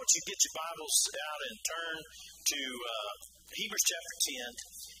don't you get your Bibles out and turn to Hebrews chapter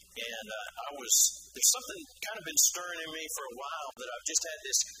 10. And there's something kind of been stirring in me for a while that I've just had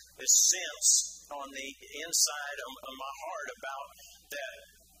this sense on the inside of my heart about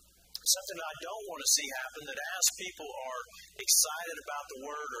that. Something I don't want to see happen, that as people are excited about the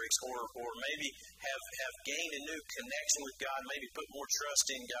Word or maybe have gained a new connection with God, maybe put more trust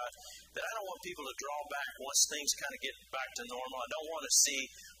in God, that I don't want people to draw back once things kind of get back to normal. I don't want to see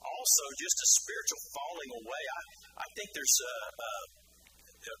also just a spiritual falling away. I think there's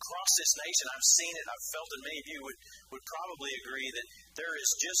across this nation, I've seen it, I've felt it, many of you would probably agree that there is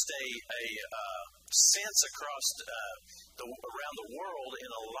just a sense across around the world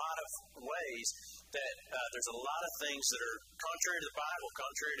in a lot of ways that there's a lot of things that are contrary to the Bible,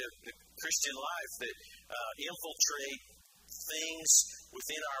 contrary to the Christian life, that infiltrate things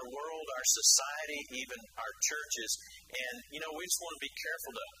within our world, our society, even our churches. And, we just want to be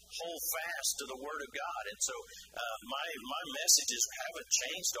careful to hold fast to the Word of God. And so my messages haven't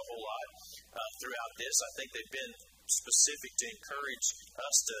changed a whole lot throughout this. I think they've been specific to encourage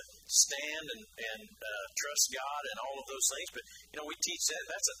us to stand and trust God and all of those things. But, we teach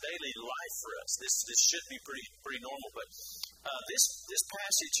that's a daily life for us. This should be pretty normal. But this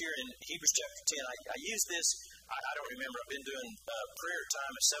passage here in Hebrews chapter 10, I use this, I don't remember, I've been doing prayer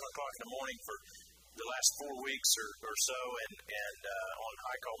time at 7 o'clock in the morning for the last 4 weeks or so, and on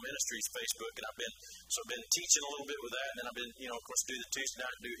High Call Ministries Facebook, and I've been teaching a little bit with that, and then I've been, of course, do the Tuesday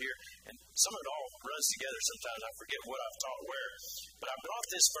night and do here, and some of it all runs together sometimes. I forget what I've taught where, but I brought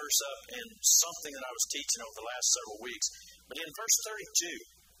this verse up in something that I was teaching over the last several weeks. But in verse 32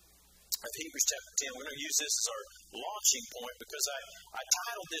 of Hebrews chapter 10, we're going to use this as our launching point, because I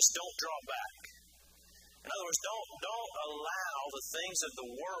titled this, Don't Draw Back. In other words, don't allow the things of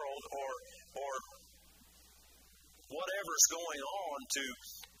the world or whatever's going on to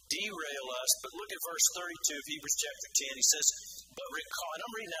derail us. But look at verse 32 of Hebrews chapter 10. He says, but recall, and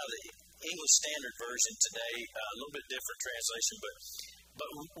I'm reading out of the English Standard Version today, a little bit different translation,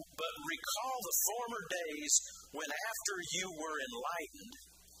 but recall the former days when after you were enlightened,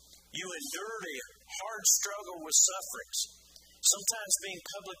 you endured a hard struggle with sufferings, sometimes being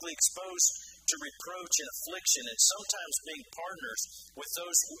publicly exposed to reproach and affliction, and sometimes being partners with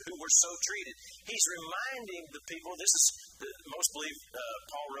those who were so treated. He's reminding the people, this is, most believe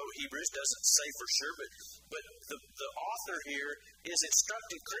Paul wrote Hebrews, doesn't say for sure, but the author here is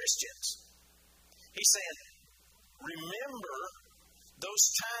instructing Christians. He's saying, remember those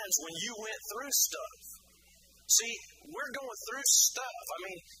times when you went through stuff. See, we're going through stuff. I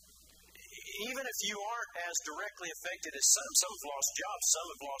mean, even if you aren't as directly affected as some have lost jobs, some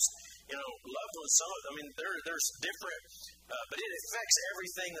have lost, loved ones. There's different, but it affects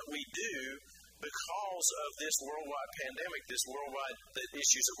everything that we do because of this worldwide pandemic, this worldwide the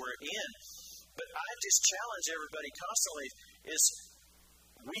issues that we're in. But I just challenge everybody constantly is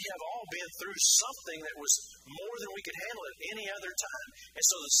we have all been through something that was more than we could handle at any other time. And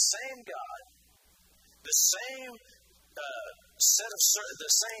so the same God, the same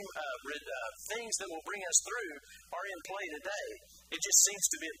things that will bring us through are in play today. It just seems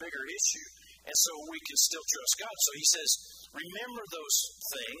to be a bigger issue. And so we can still trust God. So he says, remember those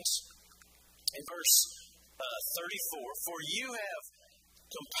things. In verse 34, for you have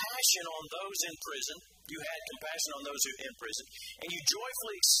compassion on those in prison. You had compassion on those who are in prison. And you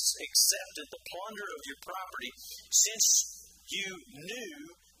joyfully accepted the plunder of your property, since you knew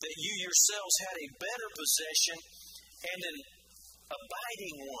that you yourselves had a better possession and an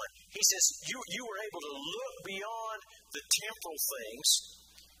abiding one. He says you were able to look beyond the temporal things.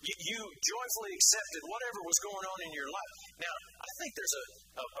 You joyfully accepted whatever was going on in your life. Now, I think there's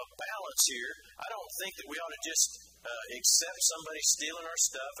a balance here. I don't think that we ought to just accept somebody stealing our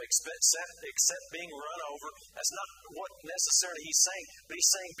stuff, accept being run over. That's not what necessarily he's saying. But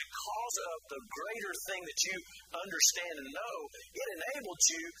he's saying because of the greater thing that you understand and know, it enabled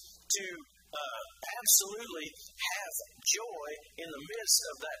you to absolutely have joy in the midst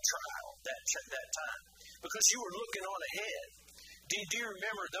of that trial, that time. Because you were looking on ahead. Do you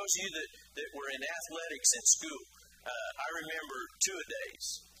remember those of you that were in athletics in school? I remember two-a-days.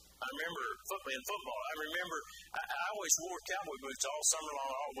 I remember in football. I remember I always wore cowboy boots all summer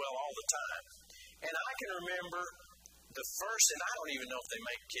long, all the time. And I can remember the first, and I don't even know if they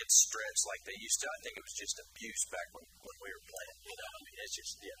make kids stretch like they used to. I think it was just abuse back when we were playing. It's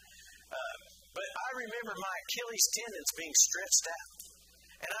just, yeah. But I remember my Achilles tendons being stretched out.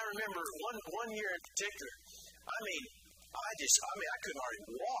 And I remember one year in particular, I couldn't hardly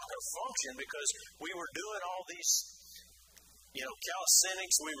walk or function because we were doing all these,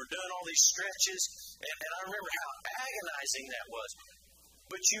 calisthenics. We were doing all these stretches. And I remember how agonizing that was.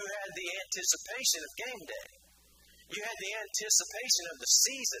 but you had the anticipation of game day. You had the anticipation of the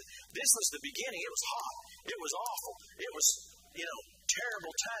season. This was the beginning. It was hot. It was awful. It was,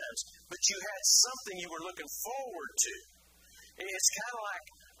 terrible times. But you had something you were looking forward to. It's kind of like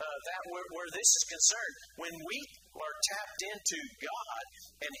that where this is concerned. When we are tapped into God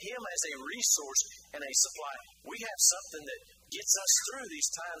and Him as a resource and a supply, we have something that gets us through these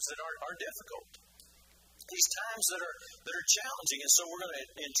times that are difficult. These times that are challenging, and so we're going to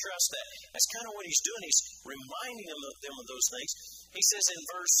entrust that. That's kind of what He's doing. He's reminding them of those things. He says in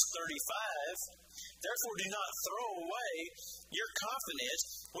verse 35, therefore do not throw away your confidence,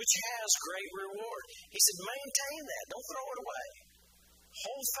 which has great reward. He said, maintain that. Don't throw it away.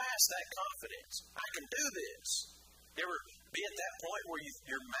 Hold fast that confidence. I can do this. You ever be at that point where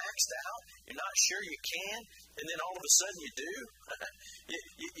you're maxed out, you're not sure you can, and then all of a sudden you do?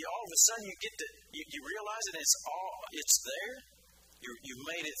 you all of a sudden you realize that it's there. You've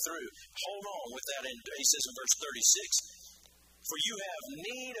made it through. Hold on with that. He says in verse 36, for you have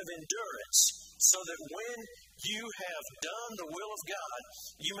need of endurance, so that when you have done the will of God,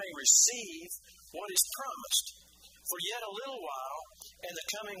 you may receive what is promised. For yet a little while, and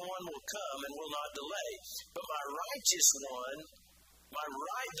the coming one will come and will not delay. But my righteous one,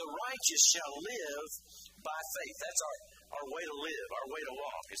 the righteous shall live by faith. That's our way to live, our way to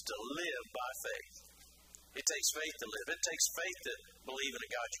walk, is to live by faith. It takes faith to live. It takes faith to believe in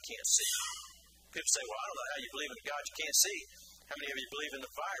a God you can't see. People say, well, I don't know how you believe in a God you can't see. How many of you believe in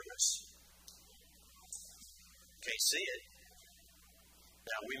the virus? Can't see it.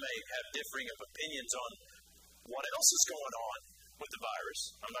 Now, we may have differing of opinions on what else is going on with the virus.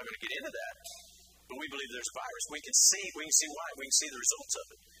 I'm not going to get into that. But we believe there's a virus. We can see why. We can see the results of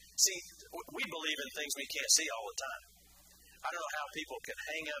it. See, we believe in things we can't see all the time. I don't know how people can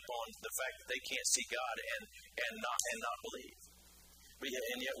hang up on the fact that they can't see God and not believe.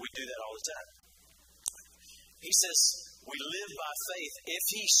 And yet we do that all the time. He says, we live by faith. If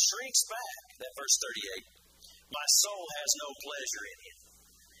he shrinks back, that verse 38, my soul has no pleasure in him.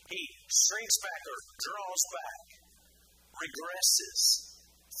 He shrinks back or draws back, regresses,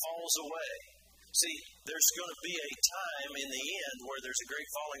 falls away. See, there's going to be a time in the end where there's a great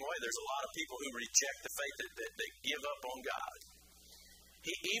falling away. There's a lot of people who reject the faith, that give up on God.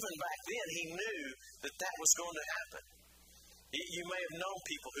 Even back then, he knew that was going to happen. You may have known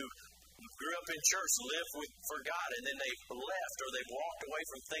people who grew up in church, lived for God, and then they left or they walked away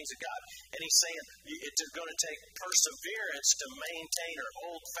from things of God. And he's saying it's going to take perseverance to maintain or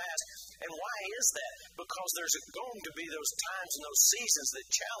hold fast. And why is that? Because there's going to be those times and those seasons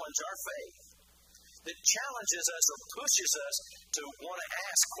that challenge our faith, that challenges us or pushes us to want to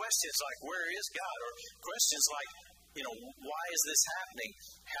ask questions like, where is God? Or questions like, why is this happening?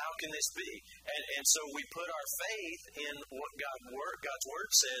 How can this be? And so we put our faith in what God's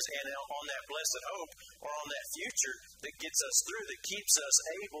Word says, and on that blessed hope or on that future that gets us through, that keeps us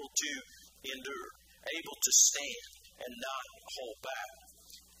able to endure, able to stand and not hold back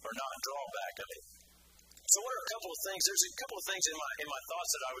or not draw back of it. So what are a couple of things? There's a couple of things in my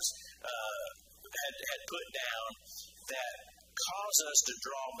thoughts that I was had put down that cause us to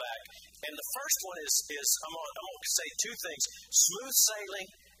draw back. And the first one is I'm going to say two things: smooth sailing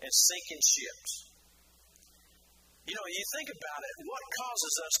and sinking ships. You think about it, what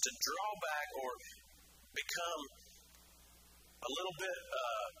causes us to draw back or become a little bit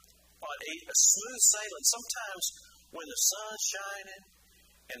on a smooth sailing? Sometimes when the sun's shining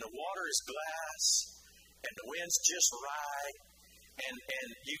and the water is glass and the wind's just right and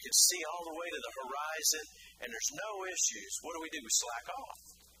you can see all the way to the horizon and there's no issues, what do? We slack off.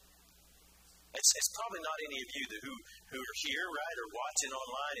 It's probably not any of you who are here, right, or watching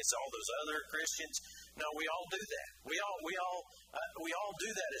online. It's all those other Christians. No, we all do that. We all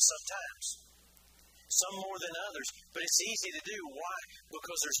do that at some times. Some more than others, but it's easy to do. Why?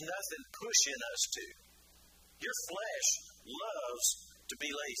 Because there's nothing pushing us to. Your flesh loves to be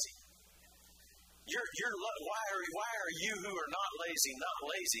lazy. Why are you who are not lazy not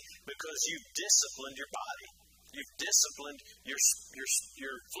lazy? Because you've disciplined your body. You've disciplined your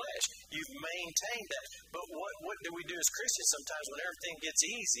flesh. You've maintained that. But what do we do as Christians sometimes when everything gets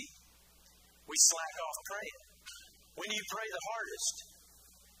easy? We slack off praying. When you pray the hardest?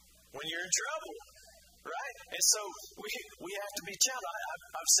 When you're in trouble, right? And so we have to be challenged.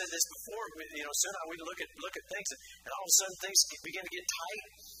 I've said this before. Soon we look at things, and all of a sudden things begin to get tight,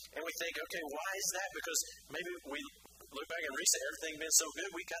 and we think, okay, why is that? Because maybe we look back and recently, everything been so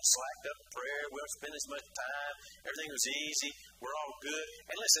good, we got slacked up in prayer, we don't spend as much time, everything was easy, we're all good.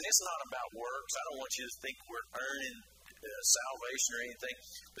 And listen, it's not about works. I don't want you to think we're earning salvation or anything,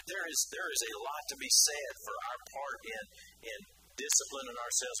 but there is a lot to be said for our part in disciplining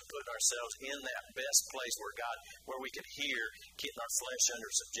ourselves and putting ourselves in that best place where we can hear, getting our flesh under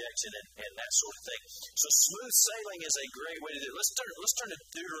subjection and that sort of thing. So smooth sailing is a great way to do it. Let's turn to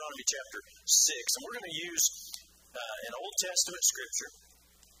Deuteronomy chapter 6, and we're going to use an Old Testament scripture,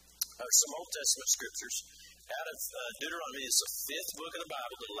 some Old Testament scriptures out of Deuteronomy. Is the fifth book of the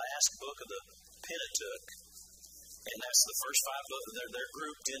Bible, the last book of the Pentateuch. And that's the first five books. They're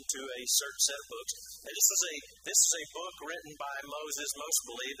grouped into a certain set of books. And this is a book written by Moses. Most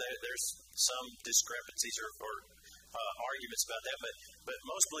believe there's some discrepancies or arguments about that, but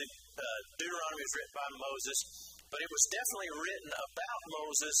most believe Deuteronomy was written by Moses. But it was definitely written about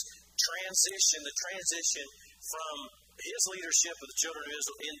Moses' the transition from his leadership of the children of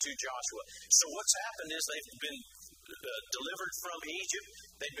Israel into Joshua. So what's happened is they've been delivered from Egypt.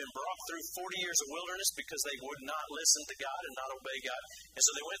 They'd been brought through 40 years of wilderness because they would not listen to God and not obey God. And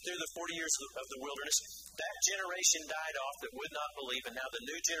so they went through the 40 years of the wilderness. That generation died off that would not believe, and now the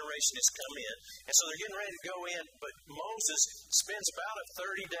new generation has come in. And so they're getting ready to go in, but Moses spends about a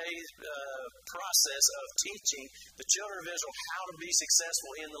 30-day process of teaching the children of Israel how to be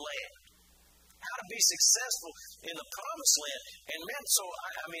successful in the land. How to be successful in the promised land. And man, so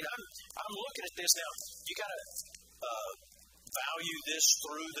I'm looking at this now. You got to value this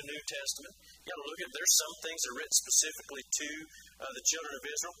through the New Testament. You got to look at, there's some things that are written specifically to the children of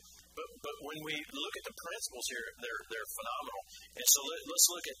Israel, but when we look at the principles here, they're phenomenal. And so let's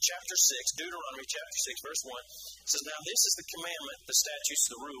look at chapter 6, Deuteronomy chapter 6, verse 1. It says, "Now this is the commandment, the statutes,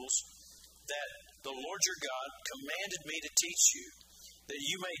 the rules, that the Lord your God commanded me to teach you, that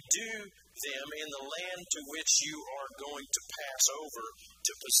you may do them in the land to which you are going to pass over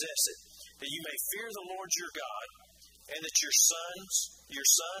to possess it, that you may fear the Lord your God, and that your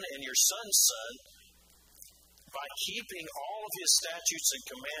son, and your son's son, by keeping all of his statutes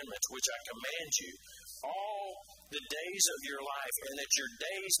and commandments, which I command you, all the days of your life, and that your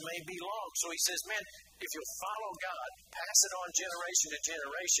days may be long." So he says, man, if you'll follow God, pass it on generation to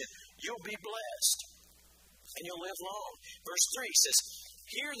generation, you'll be blessed, and you'll live long. Verse 3 says,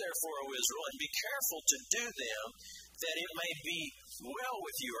 "Hear therefore, O Israel, and be careful to do them, that it may be well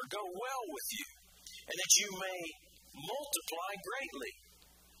with you," or go well with you, "and that you may multiply greatly,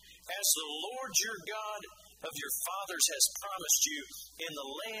 as the Lord your God of your fathers has promised you in the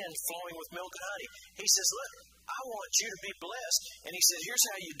land flowing with milk and honey." He says, look, I want you to be blessed. And he said, here's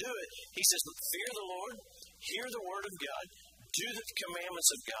how you do it. He says, fear the Lord, hear the word of God, do the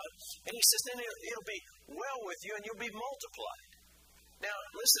commandments of God. And he says, then it'll be well with you and you'll be multiplied. Now,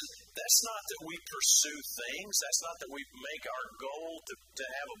 listen, that's not that we pursue things. That's not that we make our goal to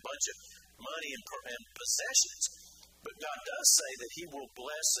have a bunch of money and possessions. But God does say that he will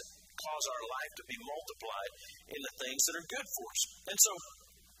bless it, cause our life to be multiplied in the things that are good for us. And so,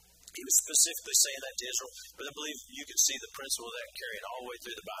 he was specifically saying that to Israel, but I believe you can see the principle of that carrying all the way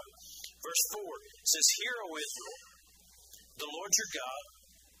through the Bible. Verse 4 says, "Hear, O Israel, the Lord your God,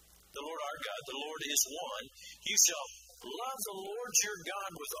 the Lord our God, the Lord is one. You shall love the Lord your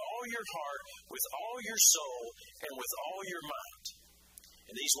God with all your heart, with all your soul, and with all your might.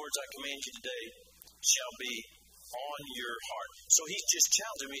 And these words I command you today shall be on your heart." So he's just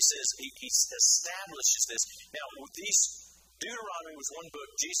challenging him. He says, he establishes this. Now, with these, Deuteronomy was one book.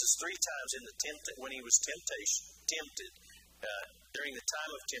 Jesus 3 times when he was tempted, during the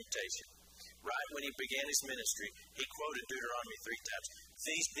time of temptation, right when he began his ministry, he quoted Deuteronomy 3 times.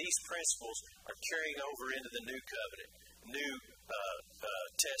 These principles are carrying over into the new covenant, new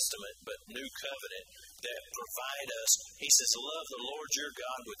testament, but new covenant that provide us. He says, love the Lord your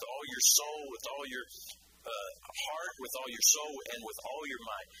God with all your soul, with all your heart, with all your soul, and with all your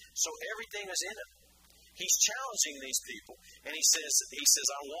might. So everything is in it. He's challenging these people, and he says,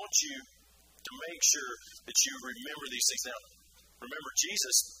 I want you to make sure that you remember these things. Now, remember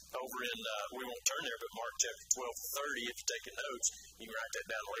Jesus over in, we won't turn there, but Mark chapter 12:30, if you're taking notes, you can write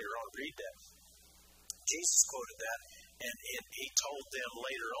that down later on and read that. Jesus quoted that, and he told them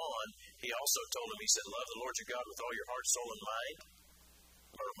later on, he also told them, he said, love the Lord your God with all your heart, soul, and mind,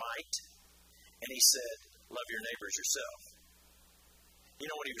 or might. And he said, love your neighbor as yourself. You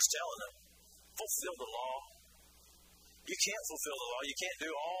know what he was telling them? Fulfill the law. You can't fulfill the law. You can't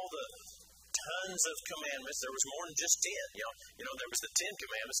do all the tons of commandments. There was more than just 10. You know, there was the 10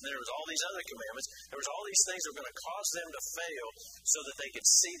 commandments, and there was all these other commandments. There was all these things that were going to cause them to fail so that they could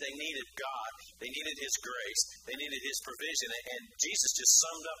see they needed God. They needed his grace. They needed his provision. And Jesus just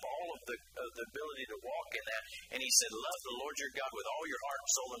summed up all of the ability to walk in that. And he said, love the Lord your God with all your heart,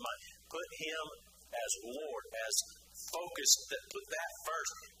 soul, and mind. Put him as Lord, as focus, put that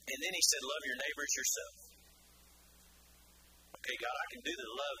first. And then he said, love your neighbors yourself. Okay, God, I can do that.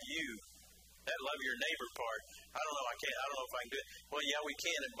 Love you That love your neighbor part, I don't know if I can do it. Well, yeah, we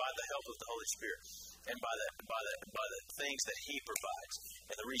can, and by the help of the Holy Spirit, and by the things that He provides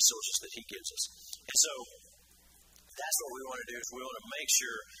and the resources that He gives us. And so that's what we want to do, is we want to make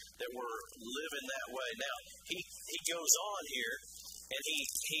sure that we're living that way. Now, he goes on here, and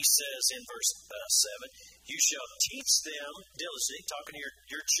he says in verse 7, you shall teach them diligently, talking to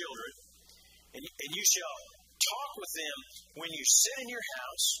your children, and you shall talk with them when you sit in your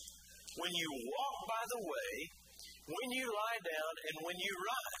house, when you walk by the way, when you lie down, and when you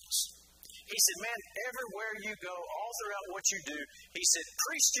rise. He said, man, everywhere you go, all throughout what you do, he said,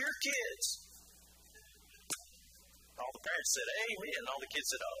 preach to your kids. All the parents said, amen. All the kids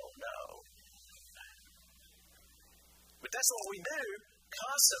said, oh, no. But that's what we do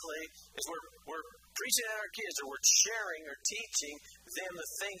constantly, is we're preaching at our kids, or we're sharing or teaching them the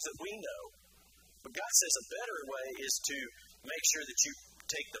things that we know. But God says a better way is to make sure that you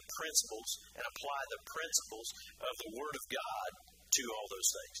take the principles and apply the principles of the Word of God to all those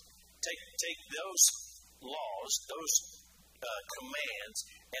things. Take those laws, those commands,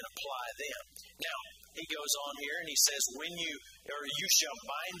 and apply them. Now, he goes on here and he says, you shall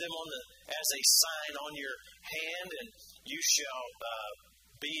bind them as a sign on your hand, and you shall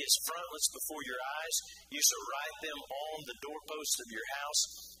be as frontlets before your eyes. You shall write them on the doorposts of your house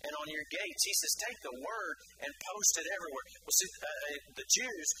and on your gates. He says, take the word and post it everywhere. Well, see, the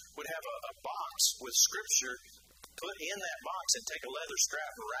Jews would have a box with Scripture put in that box, and take a leather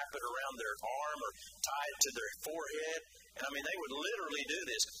strap and wrap it around their arm or tie it to their forehead. And I mean, they would literally do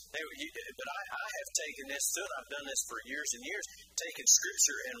this. But I have taken this too, and I've done this for years and years, taken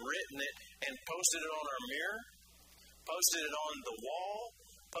Scripture and written it and posted it on our mirror, posted it on the wall,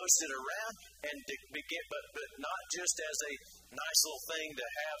 posted it around, and but not just as a nice little thing to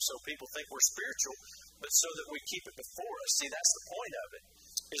have so people think we're spiritual, but so that we keep it before us. See, that's the point of it,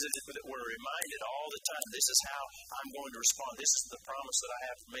 is that we're reminded all the time, this is how I'm going to respond. This is the promise that I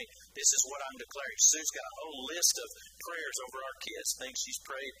have for me. This is what I'm declaring. Sue's got a whole list of prayers over our kids, things she's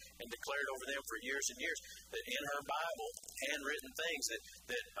prayed and declared over them for years and years, that in her Bible, handwritten things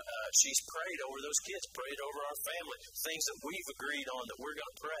that she's prayed over those kids, prayed over our family, things that we've agreed on that we're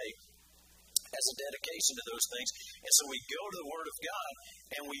going to pray as a dedication to those things. And so we go to the Word of God,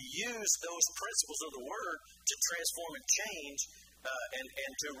 and we use those principles of the Word to transform and change,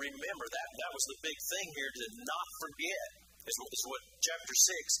 and to remember that. That was the big thing here, to not forget, is what chapter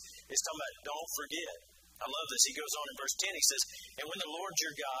 6 is talking about. Don't forget. I love this. He goes on in verse 10, he says, and when the Lord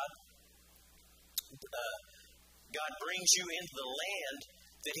your God brings you into the land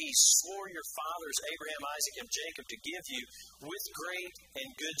that He swore your fathers, Abraham, Isaac, and Jacob, to give you, with great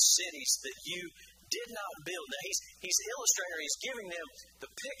and good cities that you did not build. Now, he's illustrating, he's giving them the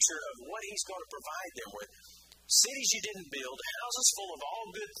picture of what He's going to provide them with. Cities you didn't build, houses full of all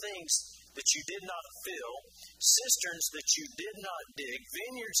good things that you did not fill, cisterns that you did not dig,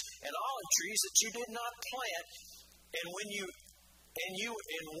 vineyards and olive trees that you did not plant. And when you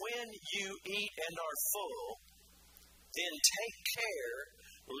eat and are full, then take care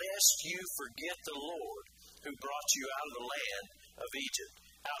lest you forget the Lord who brought you out of the land of Egypt,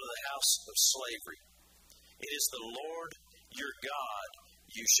 out of the house of slavery. It is the Lord your God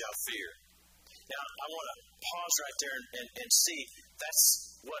you shall fear. Now, I want to pause right there and see, that's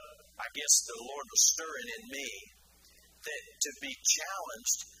what I guess the Lord was stirring in me, that to be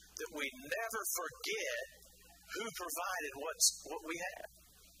challenged, that we never forget who provided what we have.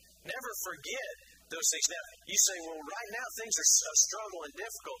 Never forget those things. Now, you say, well, right now things are a struggle and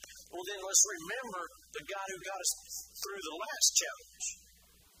difficult. Well, then let's remember the God who got us through the last challenge.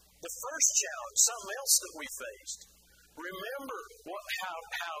 The first challenge, something else that we faced. Remember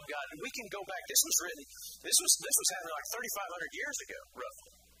how God, and we can go back, this was happening like 3,500 years ago,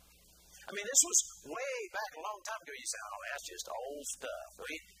 roughly. I mean, this was way back a long time ago. You say, oh, that's just old stuff. I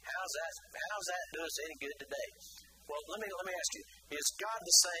mean, how's that do us any good today? Well, let me ask you, is God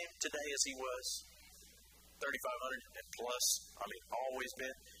the same today as He was 3,500 and plus? I mean, always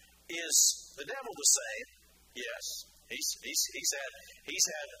been? Is the devil the same? Yes. He's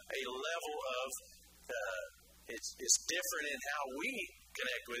had a level of it's different in how we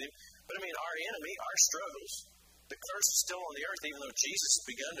connect with Him. But I mean, our enemy, our struggles, the curse is still on the earth, even though Jesus has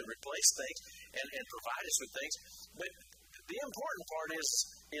begun to replace things and provide us with things. But the important part is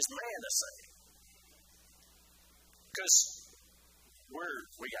man the same. Because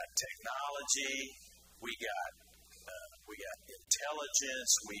we got technology, we got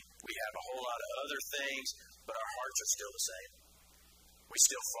intelligence, we have a whole lot of other things, but our hearts are still the same. We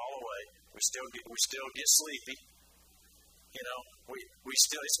still fall away. We still get sleepy. You know, we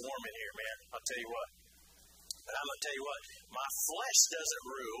still, it's warm in here, man. I'll tell you what. But I'm going to tell you what, my flesh doesn't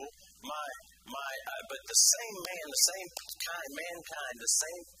rule. But the same man, the same kind, mankind, the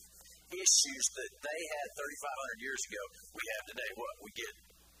same issues that they had 3,500 years ago, we have today. What we get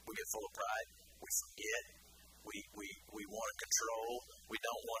full of pride. We forget. We want to control. We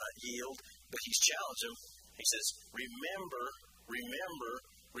don't want to yield. But he's challenged them. He says, remember,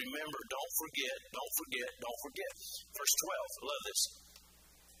 don't forget. Verse 12, love this.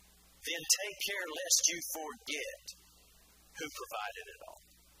 Then take care lest you forget who provided it all.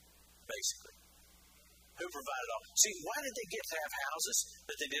 Basically. Who provided all? See, why did they get to have houses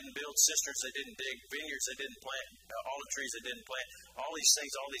that they didn't build, cisterns they didn't dig, vineyards they didn't plant, olive trees they didn't plant, all these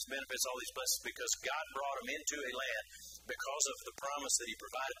things, all these benefits, all these blessings? Because God brought them into a land because of the promise that he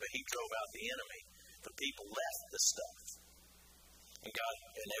provided, but he drove out the enemy. The people left the stuff. And God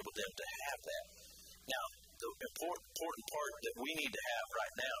enabled them to have that. Now, the important part that we need to have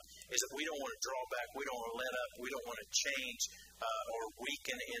right now is that we don't want to draw back, we don't want to let up, we don't want to change or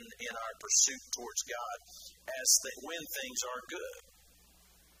weaken in our pursuit towards God when things are good.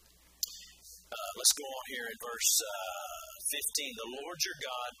 Let's go on here in verse 15. The Lord your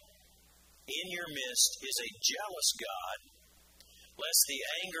God in your midst is a jealous God, lest the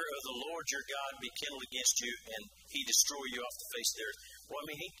anger of the Lord your God be kindled against you and he destroy you off the face of the earth. Well, I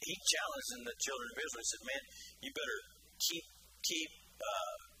mean, he challenged the children of Israel. He said, man, you better keep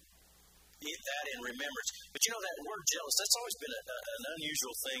that in remembrance. But you know, that word jealous, that's always been an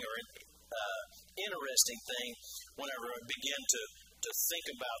unusual thing or an interesting thing whenever I begin to think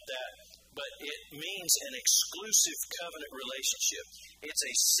about that. But it means an exclusive covenant relationship. It's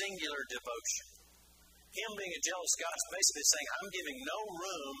a singular devotion. Him being a jealous God is basically saying, I'm giving no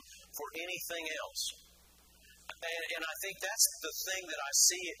room for anything else. And I think that's the thing that I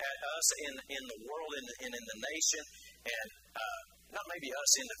see at us in the world and in the nation, and not maybe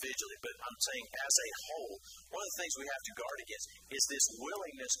us individually, but I'm saying as a whole. One of the things we have to guard against is this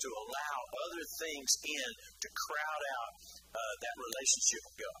willingness to allow other things in to crowd out that relationship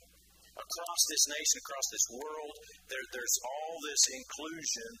with God. Across this nation, across this world, there's all this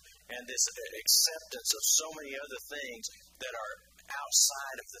inclusion and this acceptance of so many other things that are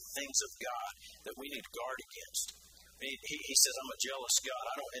outside of the things of God that we need to guard against. He says, I'm a jealous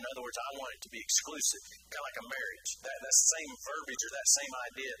God. In other words, I want it to be exclusive, kind of like a marriage. That same verbiage or that same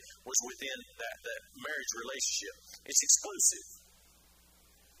idea was within that marriage relationship. It's exclusive.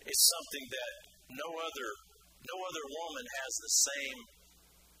 It's something that no other woman has the same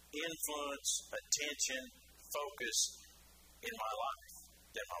influence, attention, focus in my life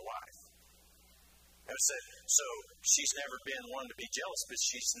than my wife. So she's never been one to be jealous, but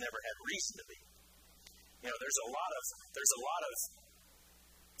she's never had reason to be. You know, there's a lot of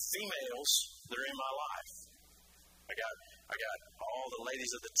females that are in my life. I got all the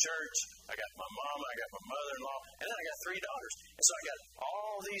ladies of the church. I got my mom. I got my mother-in-law, and then I got 3 daughters. And so I got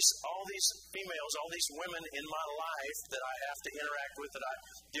all these females, all these women in my life that I have to interact with, that I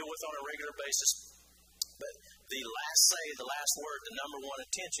deal with on a regular basis. But the last say, the last word, the number one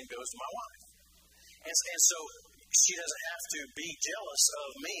attention goes to my wife. And so she doesn't have to be jealous of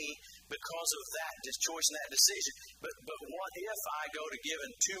me because of that choice and that decision. But what if I go to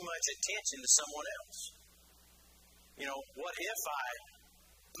giving too much attention to someone else? You know, what if I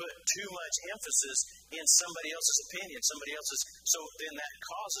put too much emphasis in somebody else's opinion, somebody else's, so then that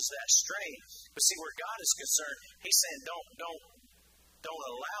causes that strain. But see, where God is concerned, he's saying don't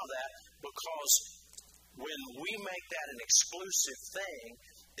allow that, because when we make that an exclusive thing,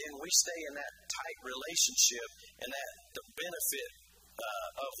 then we stay in that tight relationship and that the benefit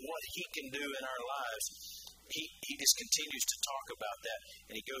of what he can do in our lives. He just continues to talk about that,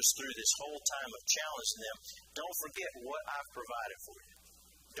 and he goes through this whole time of challenging them. Don't forget what I've provided for you.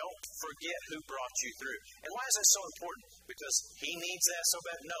 Don't forget who brought you through. And why is that so important? Because he needs that so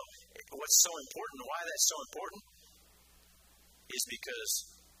bad? No. What's so important, why that's so important, is because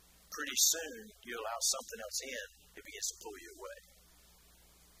pretty soon you allow something else in, it begins to pull you away.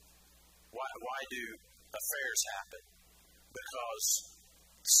 Why do affairs happen? Because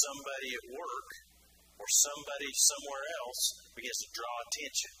somebody at work or somebody somewhere else begins to draw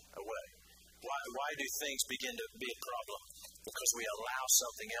attention away. Why do things begin to be a problem? Because we allow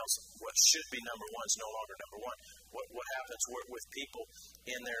something else. What should be number one is no longer number one. What happens with people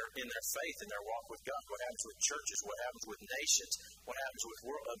in their faith, in their walk with God? What happens with churches? What happens with nations? What happens with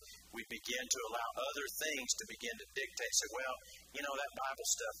world? We begin to allow other things to begin to dictate. Say, well, you know, that Bible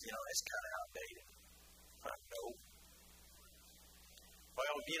stuff, you know, it's kind of outdated. No.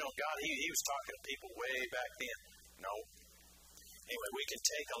 Well, you know, God, he was talking to people way back then. No. Anyway, we can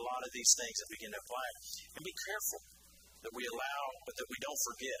take a lot of these things and begin to apply it. And be careful that we allow, but that we don't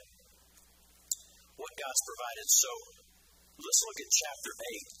forget what God's provided. So let's look at chapter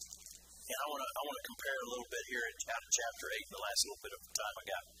 8 And I want to compare a little bit here out of chapter 8 in the last little bit of time I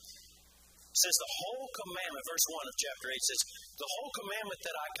got. It says the whole commandment, verse 1 of chapter 8 says, the whole commandment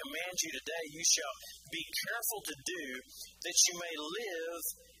that I command you today, you shall be careful to do, that you may live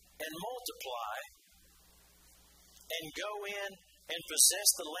and multiply, and go in and possess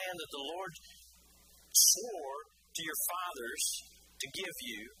the land that the Lord swore to your fathers to give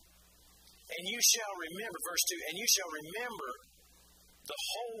you. And you shall remember, verse 2, and you shall remember the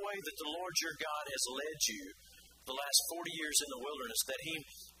whole way that the Lord your God has led you the last 40 years in the wilderness, that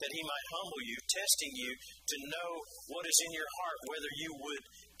he might humble you, testing you to know what is in your heart, whether you would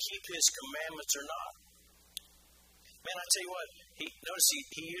keep his commandments or not. Man, I tell you what, notice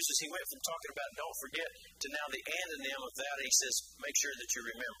he went from talking about don't forget to now the anonym of that, and he says, make sure that you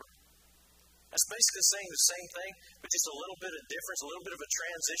remember. That's basically saying the same thing, but just a little bit of difference, a little bit of a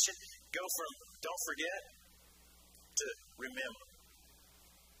transition. Go from don't forget to remember.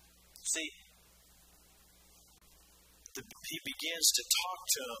 See, he begins to talk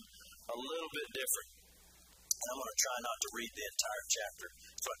to him a little bit different. And I'm going to try not to read the entire chapter.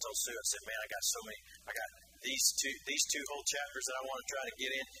 So I told Sue, I said, man, I got these two whole chapters that I want to try to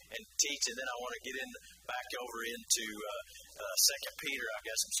get in and teach, and then I want to get in back over into 2 Peter. I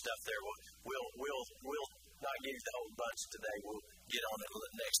got some stuff there. We'll not give you the whole bunch today. We'll get on it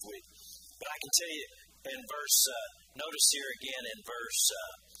next week. But I can tell you in notice here again in verse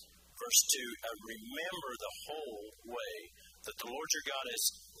 2, remember the whole way that the Lord your God has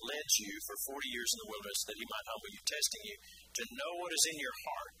led you for 40 years in the wilderness, that he might humble you, testing you, to know what is in your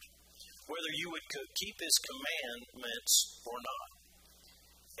heart, whether you would keep his commandments or not.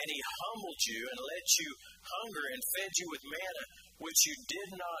 And he humbled you and let you hunger and fed you with manna, which you did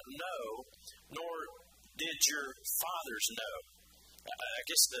not know, nor did your fathers know. I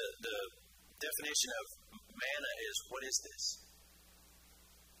guess the definition of manna is, what is this?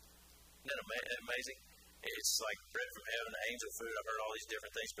 Isn't that amazing? It's like bread from heaven, angel food. I've heard all these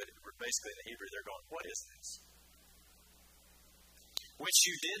different things, but basically in the Hebrew they're going, what is this? Which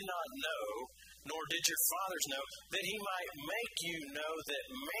you did not know, nor did your fathers know, that he might make you know that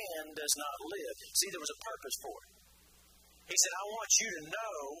man does not live. See, there was a purpose for it. He said, I want you to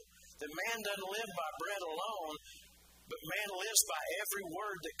know that man doesn't live by bread alone, but man lives by every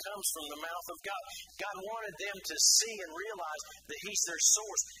word that comes from the mouth of God. God wanted them to see and realize that he's their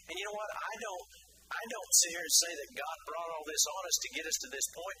source. And you know what? I don't sit here and say that God brought all this on us to get us to this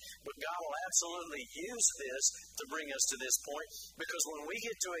point, but God will absolutely use this to bring us to this point, because when we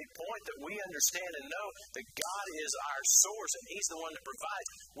get to a point that we understand and know that God is our source and he's the one that provides,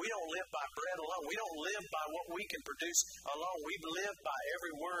 we don't live by bread alone. We don't live by what we can produce alone. We live by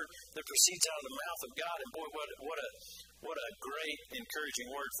every word that proceeds out of the mouth of God. And boy, what a great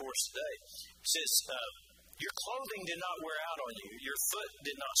encouraging word for us today. It says, your clothing did not wear out on you. Your foot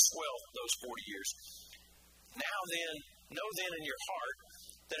did not swell those 40 years. Now then, know then in your heart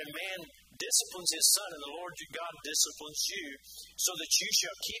that a man disciplines his son, and the Lord your God disciplines you, so that you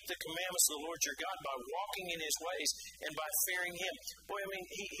shall keep the commandments of the Lord your God by walking in his ways and by fearing him. Boy, I mean,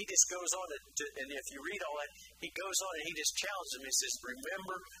 he just goes on, and if you read all that, he goes on and he just challenges him. He says,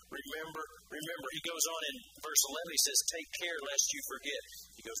 remember, remember, remember. He goes on in verse 11, he says, take care lest you forget.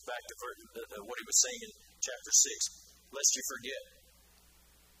 He goes back to what he was saying in chapter 6, lest you forget.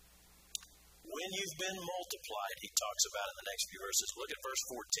 When you've been multiplied, he talks about in the next few verses. Look at verse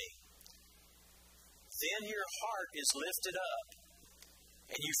 14. Then your heart is lifted up,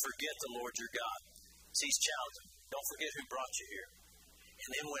 and you forget the Lord your God. See, he's challenging. Don't forget who brought you here. And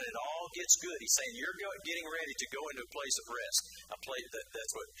then when it all gets good, he's saying you're getting ready to go into a place of rest.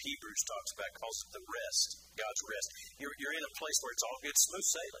 That's what Hebrews talks about, calls it the rest, God's rest. You're in a place where it's all good, smooth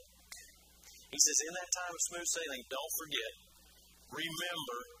sailing. He says, in that time of smooth sailing, don't forget,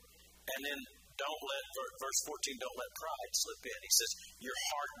 remember, and then don't let, verse 14, don't let pride slip in. He says, your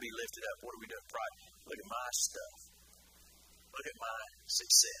heart be lifted up. What are we doing? Pride. Look at my stuff. Look at my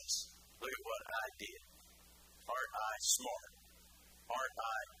success. Look at what I did. Aren't I smart? Aren't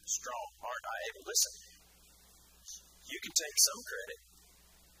I strong? Aren't I able? Listen, you can take some credit.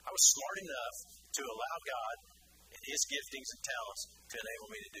 I was smart enough to allow God and his giftings and talents to enable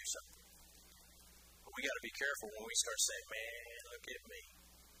me to do something. But we got to be careful when we start saying, man, look at me.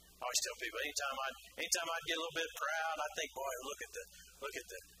 I always tell people, anytime I get a little bit proud, I think, boy, look at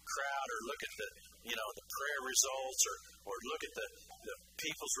the crowd, or look at the prayer results, or look at the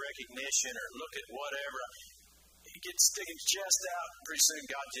people's recognition, or look at whatever. You get sticking your chest out, pretty soon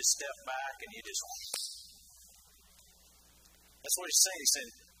God just step back, and you just. That's what he's saying. He's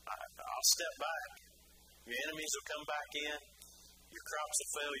saying, I'll step back. Your enemies will come back in. Your crops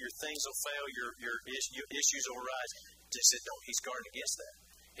will fail. Your things will fail. Your issues will rise. Just said, no, he's guarding against that.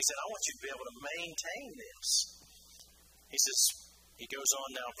 He said, I want you to be able to maintain this. He goes on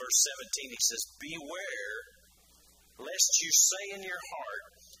now, verse 17, he says, beware lest you say in your heart,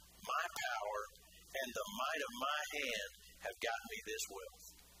 my power and the might of my hand have gotten me this wealth.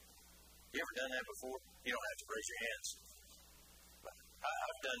 You ever done that before? You don't have to raise your hands. But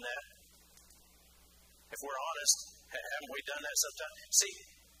I've done that. If we're honest, haven't we done that sometimes? See,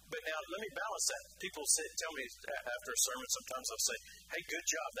 but now let me balance that. People tell me after a sermon, sometimes they'll say, hey, good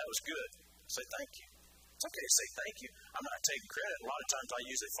job, that was good. I say, thank you. It's okay to say thank you. I'm not taking credit. A lot of times I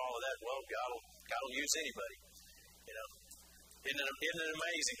usually follow that, well, God will use anybody. You know, isn't it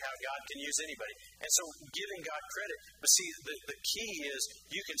amazing how God can use anybody? And so giving God credit. But see, the key is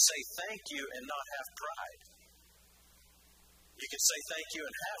you can say thank you and not have pride. You can say thank you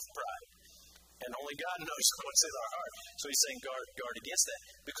and have pride. And only God knows what's in our heart. So he's saying guard against that.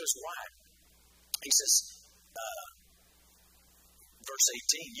 Because why? He says, verse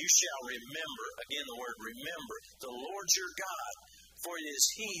 18, you shall remember, again the word remember, the Lord your God, for it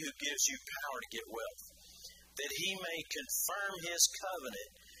is he who gives you power to get wealth, that he may confirm his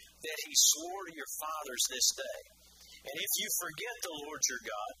covenant that he swore to your fathers this day. And if you forget the Lord your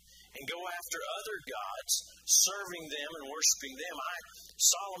God and go after other gods, serving them and worshiping them, I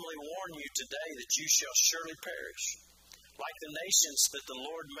solemnly warn you today that you shall surely perish. Like the nations that the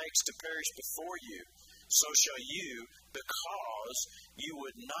Lord makes to perish before you, so shall you, because you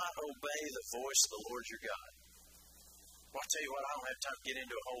would not obey the voice of the Lord your God. Well, I'll tell you what, I don't have time to get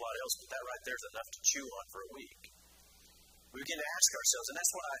into a whole lot else, but that right there is enough to chew on for a week. We begin to ask ourselves, and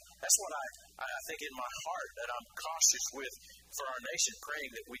that's what I think in my heart that I'm cautious with for our nation,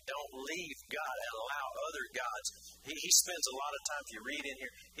 praying that we don't leave God and allow other gods. He spends a lot of time, if you read in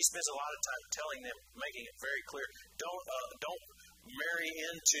here, he spends a lot of time telling them, making it very clear, don't marry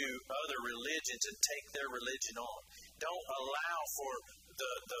into other religions and take their religion on. Don't allow for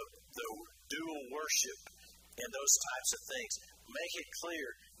the dual worship and those types of things. Make it clear,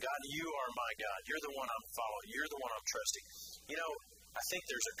 God, you are my God. You're the one I'm following. You're the one I'm trusting. You know, I think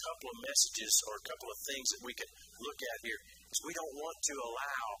there's a couple of messages or a couple of things that we can look at here. We don't want to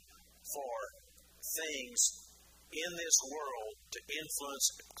allow for things in this world to influence,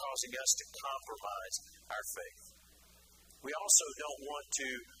 causing us to compromise our faith. We also don't want to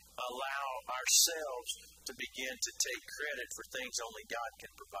allow ourselves to begin to take credit for things only God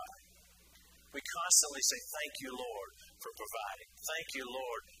can provide. We constantly say, thank you, Lord, for providing. Thank you,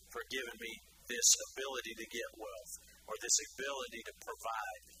 Lord, for giving me this ability to get wealth or this ability to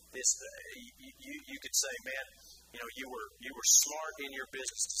provide. You could say, man, you were smart in your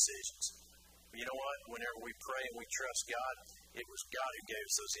business decisions. You know what? Whenever we pray and we trust God, it was God who gave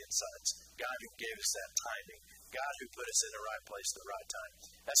us those insights. God who gave us that timing. God who put us in the right place at the right time.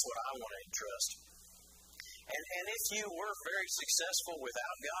 That's what I want to entrust. And if you were very successful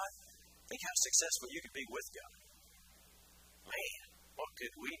without God, think how successful you could be with God. Man, what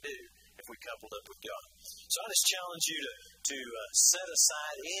could we do if we coupled up with God? So I just challenge you to set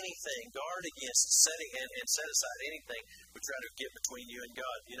aside anything, guard against setting and set aside anything we try to get between you and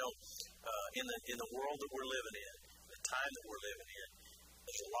God. You know, in the world that we're living in, the time that we're living in,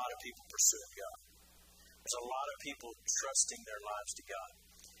 there's a lot of people pursuing God. There's a lot of people trusting their lives to God.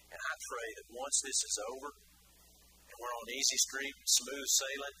 And I pray that once this is over, and we're on easy street, smooth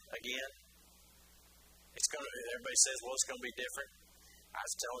sailing again, everybody says, well, it's going to be different. I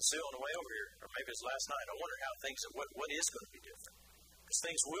was telling Sue on the way over here, or maybe it was last night, I wonder how what is going to be different. Because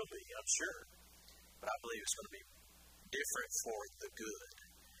things will be, I'm sure. But I believe it's going to be different for the good.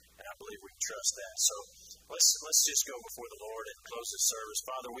 And I believe we can trust that. So let's just go before the Lord and close this service.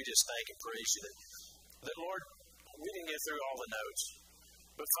 Father, we just thank and praise you that Lord, we didn't get through all the notes.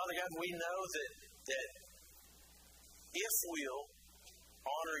 But Father God, we know that if we'll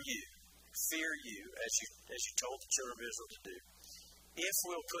honor you, fear you, as you told the children of Israel to do, if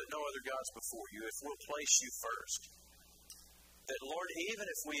we'll put no other gods before you, if we'll place you first, that Lord, even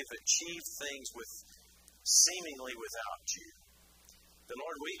if we have achieved things seemingly without you, that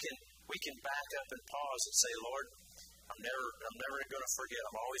Lord, we can back up and pause and say, Lord, I'm never going to forget.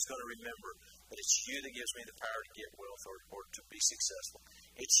 I'm always going to remember that it's you that gives me the power to get wealth or to be successful.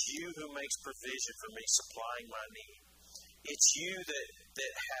 It's you who makes provision for me, supplying my need. It's you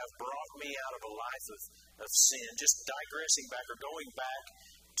that have brought me out of a life of sin. Just digressing back or going back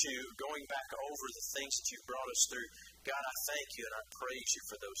over the things that you've brought us through. God, I thank you and I praise you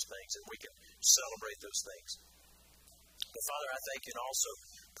for those things, and we can celebrate those things. But Father, I thank you and also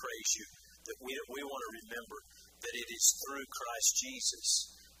praise you that we want to remember that it is through Christ Jesus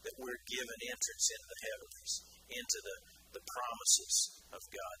that we're given entrance into the heavens, into the promises of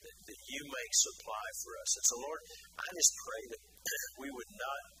God, that you make supply for us. And so, Lord, I just pray that we would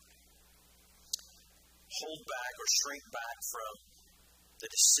not hold back or shrink back from the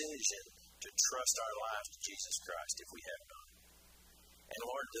decision to trust our lives to Jesus Christ if we have not. And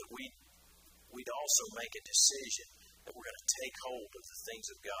Lord, that we'd also make a decision that we're going to take hold of the things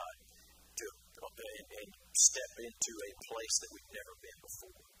of God and step into a place that we've never been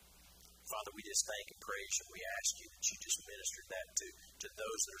before. Father, we just thank and praise you. We ask you that you just ministered that to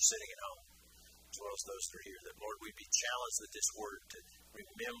those that are sitting at home, as well as those that are here, that, Lord, we'd be challenged with this word to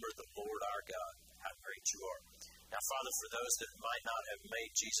remember the Lord our God, how great you are. Now, Father, for those that might not have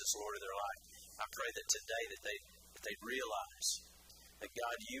made Jesus Lord of their life, I pray that today that they realize that,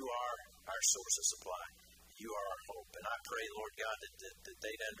 God, you are our source of supply. You are our hope. And I pray, Lord God, that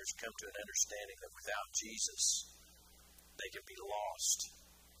they'd come to an understanding that without Jesus, they can be lost,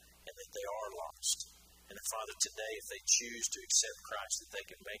 and that they are lost. And that, Father, today, if they choose to accept Christ, that they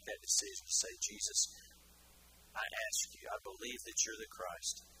can make that decision to say, Jesus, I ask you, I believe that you're the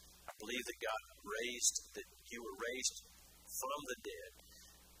Christ. I believe that that you were raised from the dead.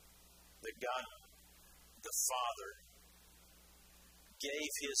 That God, the Father,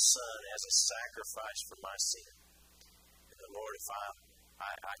 gave his Son as a sacrifice for my sin. And the Lord, if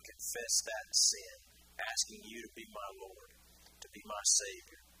I confess that sin, asking you to be my Lord, to be my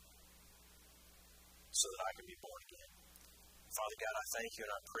Savior, so that I can be born again. Father God, I thank you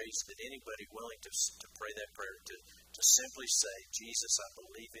and I praise that anybody willing to pray that prayer, to simply say, Jesus, I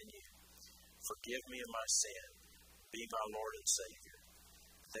believe in you. Forgive me of my sin. Be my Lord and Savior.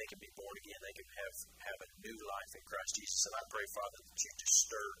 They can be born again. They can have a new life in Christ Jesus. And I pray, Father, that you just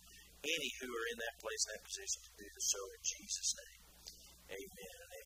stir any who are in that place, in that position, to do the so in Jesus' name. Amen.